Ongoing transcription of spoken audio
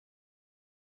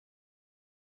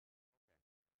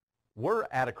We're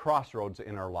at a crossroads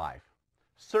in our life.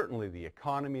 Certainly the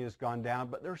economy has gone down,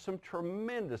 but there's some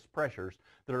tremendous pressures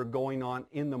that are going on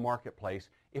in the marketplace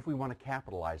if we want to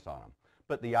capitalize on them.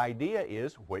 But the idea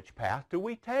is, which path do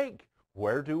we take?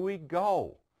 Where do we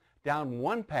go? Down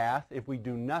one path, if we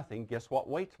do nothing, guess what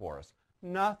waits for us?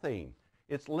 Nothing.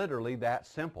 It's literally that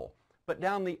simple. But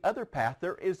down the other path,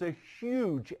 there is a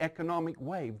huge economic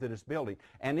wave that is building,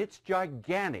 and it's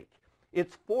gigantic.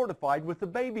 It's fortified with the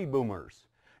baby boomers.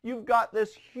 You've got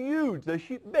this huge, the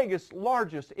biggest,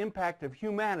 largest impact of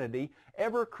humanity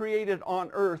ever created on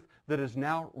earth that is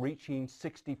now reaching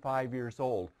 65 years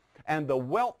old. And the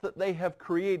wealth that they have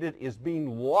created is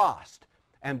being lost,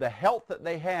 and the health that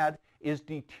they had is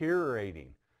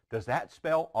deteriorating. Does that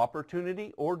spell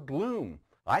opportunity or gloom?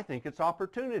 I think it's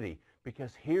opportunity,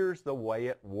 because here's the way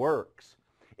it works.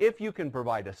 If you can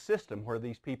provide a system where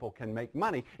these people can make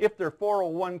money, if their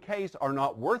 401ks are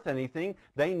not worth anything,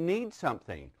 they need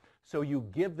something. So you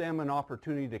give them an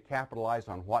opportunity to capitalize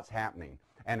on what's happening,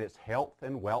 and it's health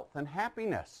and wealth and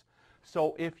happiness.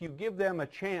 So if you give them a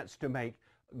chance to make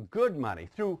good money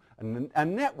through a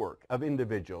network of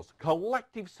individuals,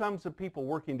 collective sums of people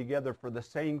working together for the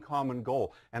same common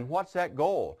goal. And what's that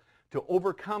goal? To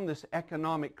overcome this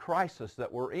economic crisis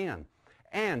that we're in,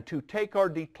 and to take our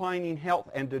declining health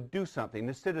and to do something.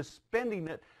 Instead of spending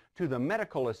it to the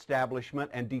medical establishment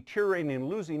and deteriorating and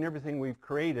losing everything we've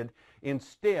created,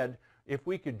 instead, if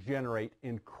we could generate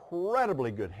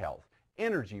incredibly good health,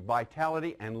 energy,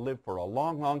 vitality, and live for a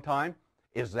long, long time,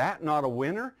 is that not a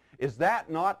winner? Is that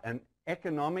not an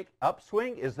economic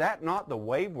upswing? Is that not the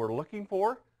wave we're looking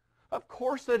for? Of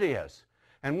course it is.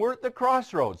 And we're at the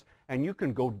crossroads, and you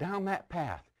can go down that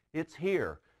path. It's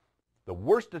here. The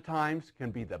worst of times can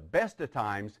be the best of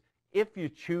times if you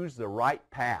choose the right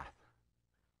path.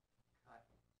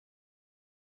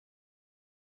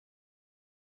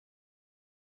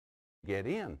 Get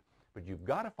in, but you've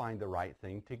got to find the right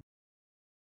thing to.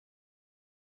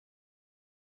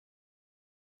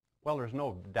 Well, there's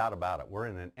no doubt about it. We're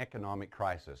in an economic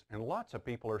crisis, and lots of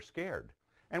people are scared.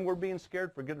 And we're being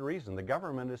scared for good reason. The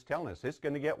government is telling us it's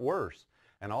going to get worse,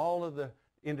 and all of the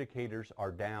indicators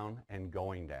are down and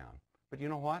going down. But you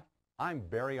know what? I'm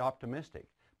very optimistic,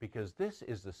 because this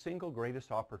is the single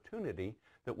greatest opportunity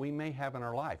that we may have in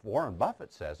our life. Warren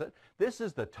Buffett says it. This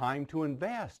is the time to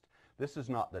invest. This is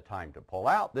not the time to pull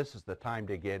out. This is the time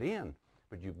to get in.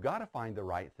 But you've got to find the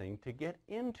right thing to get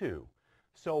into.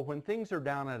 So when things are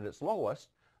down at its lowest,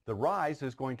 the rise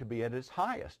is going to be at its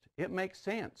highest. It makes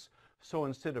sense. So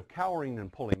instead of cowering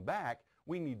and pulling back,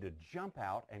 we need to jump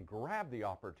out and grab the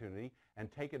opportunity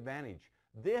and take advantage.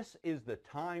 This is the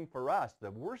time for us.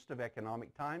 The worst of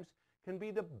economic times can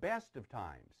be the best of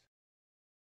times.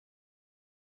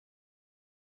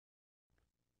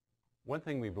 One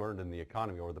thing we've learned in the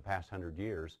economy over the past 100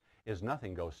 years is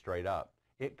nothing goes straight up.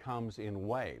 It comes in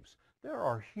waves. There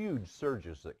are huge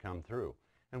surges that come through.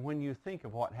 And when you think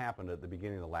of what happened at the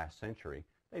beginning of the last century,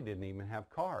 they didn't even have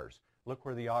cars. Look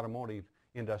where the automotive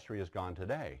industry has gone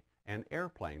today, and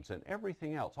airplanes and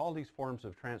everything else. All these forms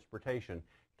of transportation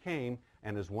came,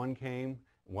 and as one came,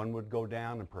 one would go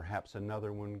down and perhaps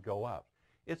another one would go up.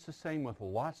 It's the same with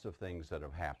lots of things that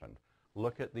have happened.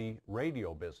 Look at the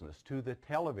radio business, to the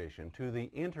television, to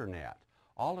the internet.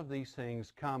 All of these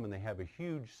things come and they have a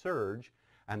huge surge,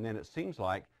 and then it seems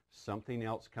like something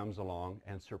else comes along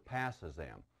and surpasses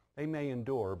them. They may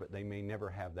endure, but they may never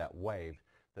have that wave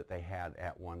that they had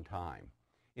at one time.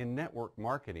 In network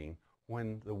marketing,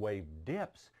 when the wave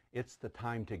dips, it's the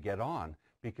time to get on,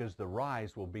 because the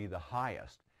rise will be the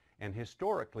highest. And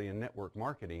historically in network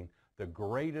marketing, the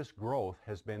greatest growth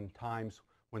has been times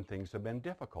when things have been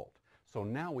difficult. So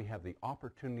now we have the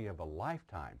opportunity of a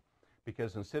lifetime,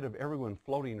 because instead of everyone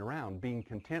floating around being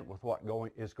content with what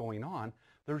is going on,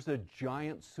 there's a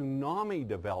giant tsunami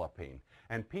developing.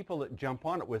 And people that jump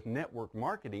on it with network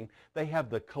marketing, they have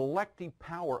the collective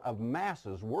power of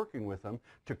masses working with them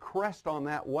to crest on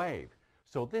that wave.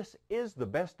 So this is the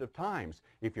best of times.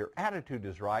 If your attitude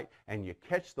is right and you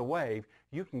catch the wave,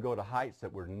 you can go to heights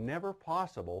that were never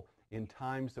possible in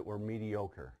times that were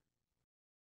mediocre.